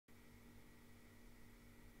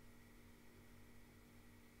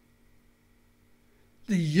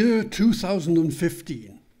The year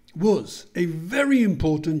 2015 was a very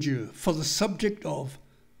important year for the subject of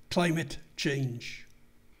climate change.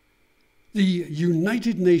 The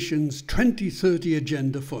United Nations 2030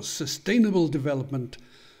 Agenda for Sustainable Development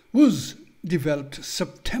was developed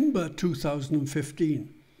September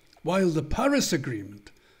 2015, while the Paris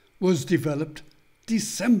Agreement was developed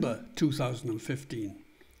December 2015.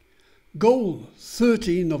 Goal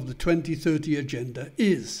 13 of the 2030 Agenda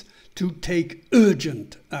is to take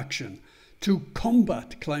urgent action to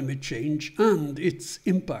combat climate change and its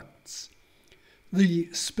impacts. The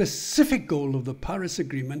specific goal of the Paris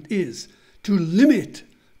Agreement is to limit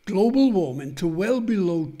global warming to well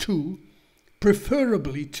below 2,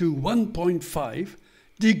 preferably to 1.5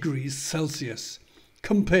 degrees Celsius,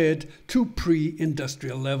 compared to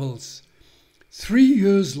pre-industrial levels. 3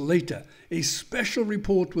 years later, a special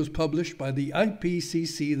report was published by the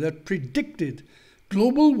IPCC that predicted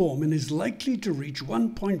global warming is likely to reach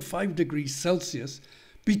 1.5 degrees Celsius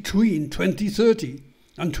between 2030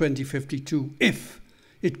 and 2052 if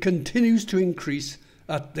it continues to increase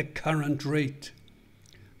at the current rate.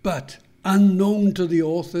 But unknown to the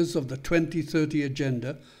authors of the 2030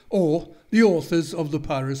 Agenda, or the authors of the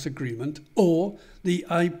Paris Agreement, or the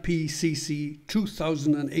IPCC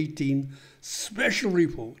 2018 Special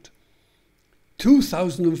Report,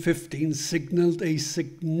 2015 signalled a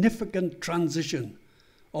significant transition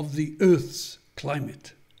of the Earth's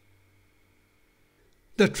climate.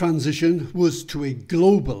 The transition was to a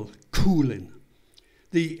global cooling.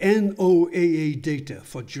 The NOAA data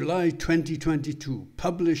for July 2022,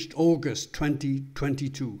 published August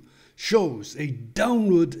 2022, shows a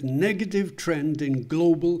downward negative trend in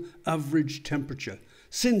global average temperature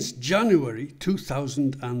since January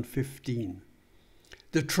 2015.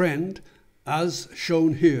 The trend, as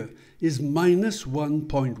shown here, is minus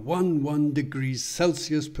 1.11 degrees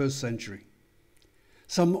Celsius per century.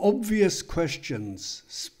 Some obvious questions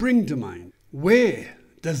spring to mind. Where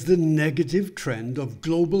does the negative trend of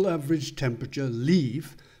global average temperature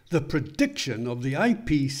leave the prediction of the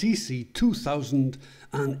IPCC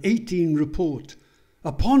 2018 report,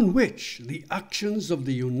 upon which the actions of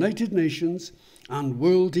the United Nations and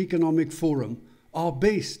World Economic Forum are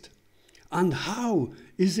based? And how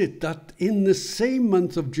is it that in the same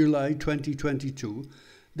month of July 2022,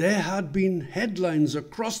 there had been headlines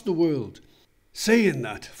across the world saying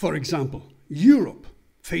that, for example, Europe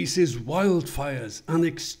faces wildfires and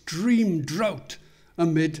extreme drought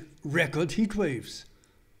amid record heat waves?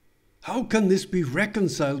 How can this be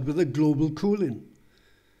reconciled with a global cooling?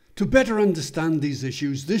 To better understand these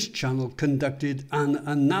issues, this channel conducted an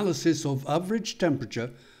analysis of average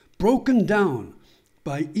temperature broken down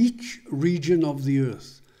by each region of the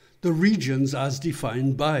Earth, the regions as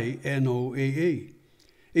defined by NOAA.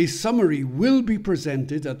 A summary will be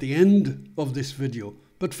presented at the end of this video,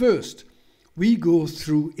 but first, we go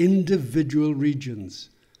through individual regions.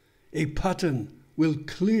 A pattern will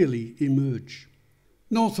clearly emerge.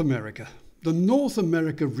 North America. The North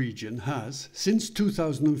America region has, since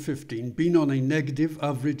 2015, been on a negative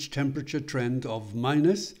average temperature trend of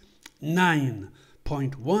minus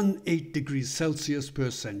 9.18 degrees Celsius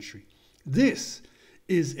per century. This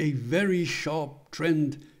is a very sharp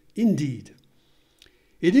trend indeed.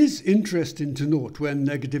 It is interesting to note when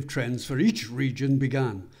negative trends for each region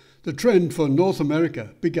began. The trend for North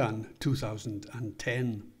America began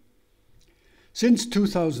 2010. Since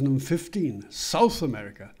 2015, South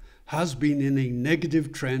America has been in a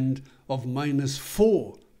negative trend of minus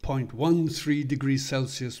 4.13 degrees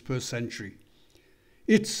Celsius per century.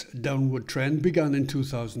 Its downward trend began in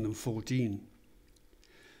 2014.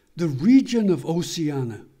 The region of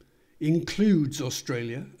Oceania includes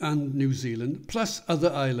Australia and New Zealand, plus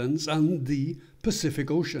other islands and the Pacific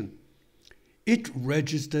Ocean. It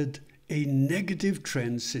registered a negative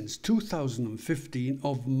trend since 2015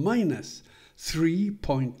 of minus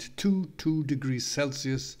 3.22 degrees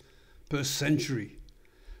Celsius per century.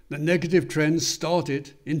 The negative trend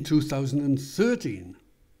started in 2013.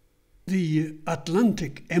 The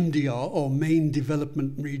Atlantic MDR, or Main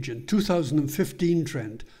Development Region, 2015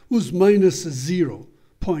 trend was minus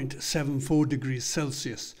 0.74 degrees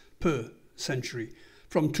Celsius per century.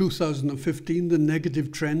 From 2015, the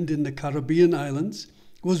negative trend in the Caribbean islands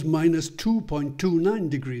was minus 2.29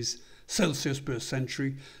 degrees Celsius per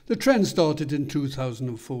century. The trend started in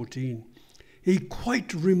 2014. A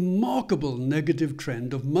quite remarkable negative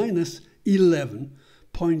trend of minus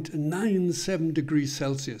 11.97 degrees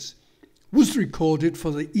Celsius was recorded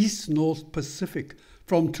for the East-North Pacific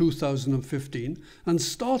from 2015 and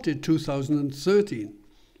started 2013.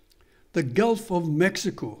 The Gulf of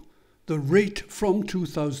Mexico The rate from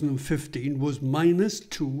 2015 was minus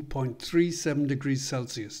 2.37 degrees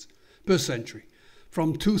Celsius per century.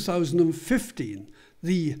 From 2015,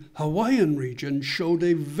 the Hawaiian region showed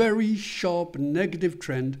a very sharp negative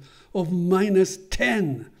trend of minus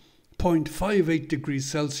 10.58 degrees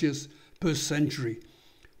Celsius per century,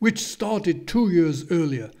 which started 2 years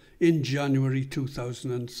earlier in January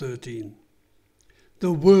 2013.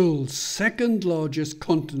 The world's second largest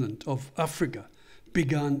continent of Africa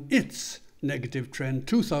began its negative trend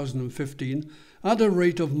 2015 at a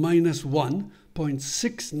rate of minus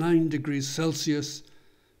 1.69 degrees Celsius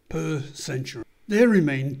per century. There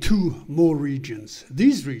remain 2 more regions.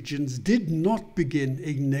 These regions did not begin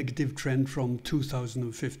a negative trend from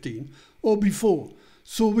 2015 or before,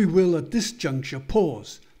 so we will at this juncture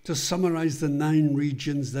pause to summarize the 9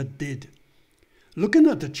 regions that did. Looking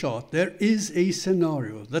at the chart, there is a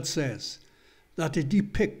scenario that says that it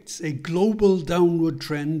depicts a global downward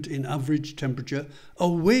trend in average temperature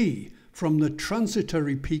away from the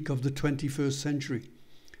transitory peak of the 21st century.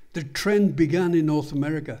 The trend began in North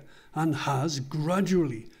America and has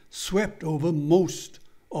gradually swept over most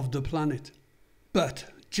of the planet. But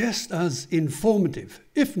just as informative,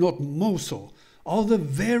 if not more so, are the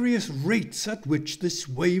various rates at which this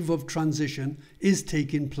wave of transition is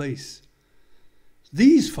taking place.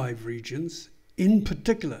 These 5 regions, in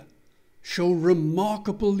particular, show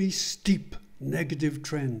remarkably steep negative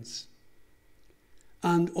trends.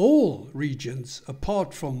 And all regions,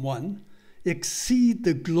 apart from one, exceed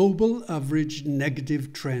the global average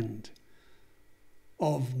negative trend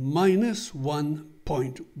of minus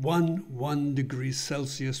 1.11 degrees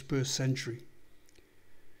Celsius per century.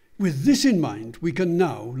 With this in mind, we can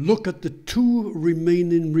now look at the 2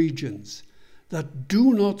 remaining regions that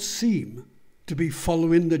do not seem to be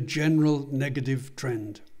following the general negative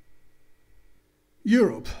trend.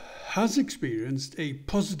 Europe has experienced a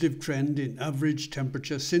positive trend in average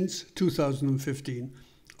temperature since 2015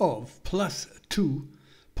 of plus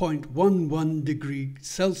 2.11 degrees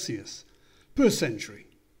Celsius per century.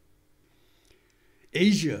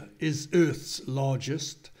 Asia is Earth's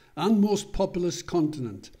largest and most populous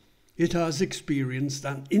continent. It has experienced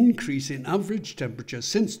an increase in average temperature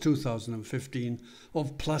since 2015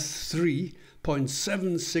 of plus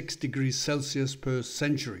 3.76 degrees Celsius per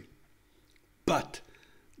century. But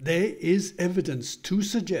there is evidence to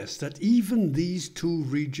suggest that even these 2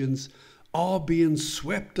 regions are being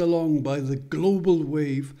swept along by the global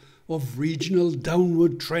wave of regional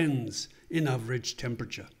downward trends in average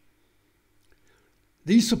temperature.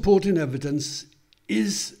 The supporting evidence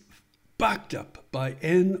is backed up by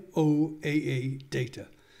NOAA data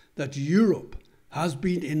that Europe has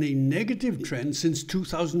been in a negative trend since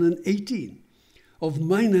 2018 of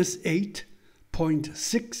minus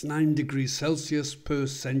 8.69 degrees Celsius per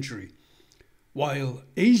century, while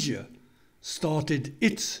Asia started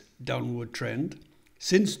its downward trend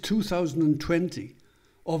since 2020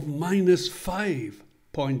 of minus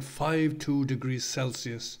 5.52 degrees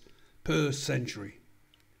Celsius per century.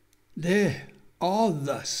 There are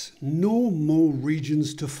thus no more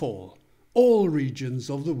regions to fall. All regions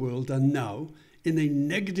of the world are now in a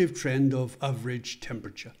negative trend of average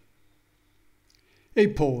temperature. A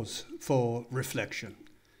pause for reflection.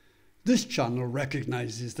 This channel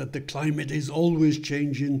recognizes that the climate is always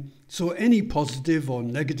changing, so any positive or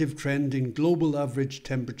negative trend in global average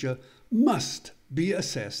temperature must be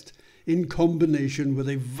assessed in combination with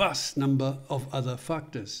a vast number of other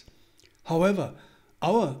factors. However,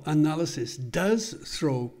 our analysis does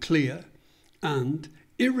throw clear and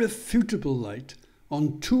irrefutable light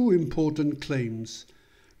on 2 important claims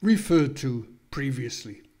referred to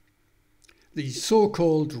previously. The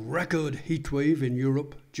so-called record heatwave in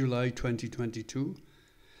Europe, July 2022.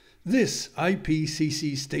 This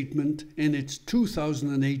IPCC statement in its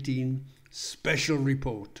 2018 special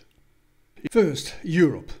report. First,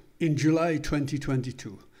 Europe in July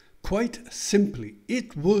 2022. Quite simply,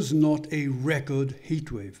 it was not a record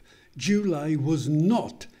heatwave. July was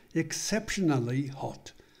not exceptionally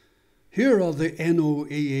hot. Here are the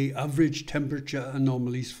NOAA average temperature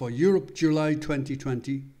anomalies for Europe, July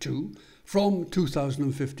 2022, from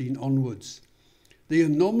 2015 onwards. The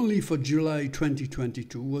anomaly for July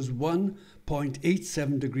 2022 was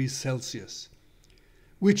 1.87 degrees Celsius,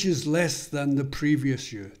 which is less than the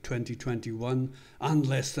previous year, 2021, and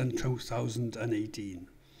less than 2018.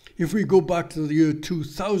 If we go back to the year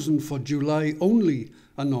 2000 for July only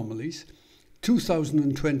anomalies,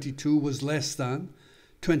 2022 was less than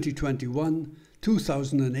 2021,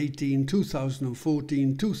 2018,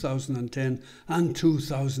 2014, 2010 and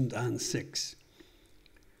 2006.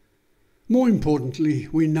 More importantly,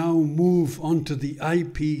 we now move on to the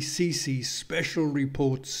IPCC Special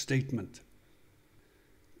Report Statement.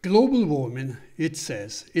 Global warming, it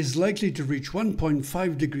says, is likely to reach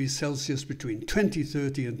 1.5 degrees Celsius between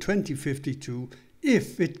 2030 and 2052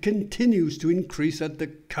 if it continues to increase at the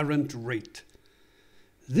current rate.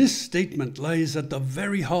 This statement lies at the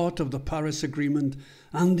very heart of the Paris Agreement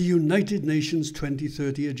and the United Nations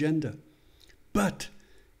 2030 Agenda. But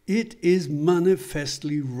it is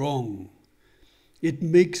manifestly wrong. It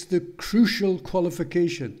makes the crucial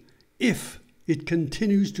qualification if it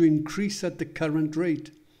continues to increase at the current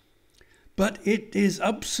rate. But it is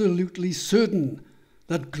absolutely certain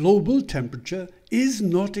that global temperature is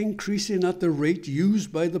not increasing at the rate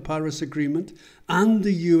used by the Paris Agreement and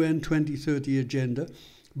the UN 2030 Agenda,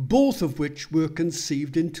 both of which were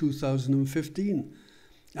conceived in 2015.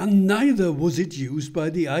 And neither was it used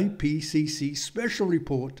by the IPCC Special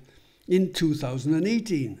Report in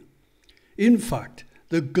 2018. In fact,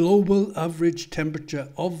 the global average temperature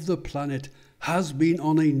of the planet has been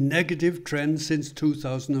on a negative trend since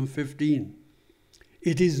 2015.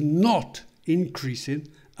 It is not increasing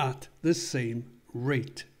at the same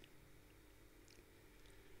rate.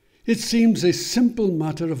 It seems a simple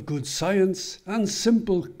matter of good science and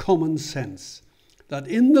simple common sense that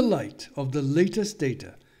in the light of the latest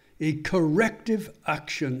data, a corrective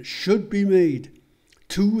action should be made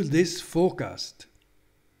to this forecast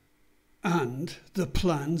and the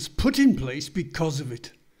plans put in place because of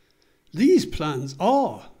it. These plans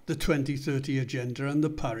are the 2030 Agenda and the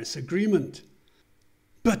Paris Agreement.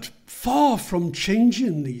 But far from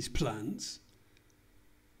changing these plans,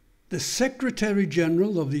 the Secretary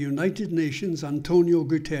General of the United Nations, Antonio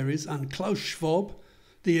Guterres, and Klaus Schwab,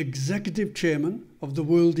 the Executive Chairman of the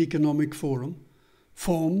World Economic Forum,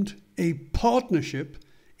 formed a partnership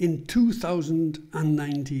in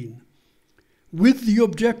 2019 with the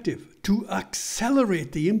objective to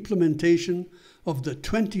accelerate the implementation of the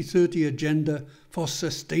 2030 Agenda for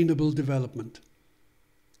Sustainable Development.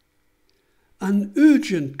 An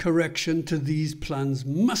urgent correction to these plans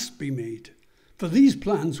must be made, for these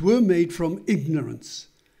plans were made from ignorance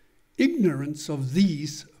of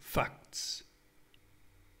these facts.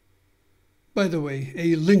 By the way,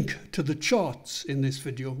 a link to the charts in this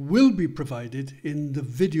video will be provided in the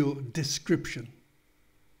video description.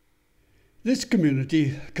 This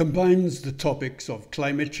community combines the topics of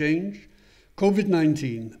climate change,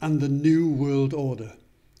 COVID-19 and the New World Order.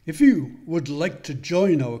 If you would like to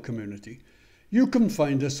join our community, you can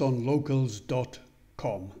find us on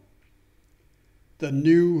locals.com. The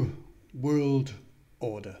New World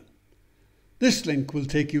Order. This link will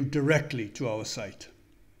take you directly to our site.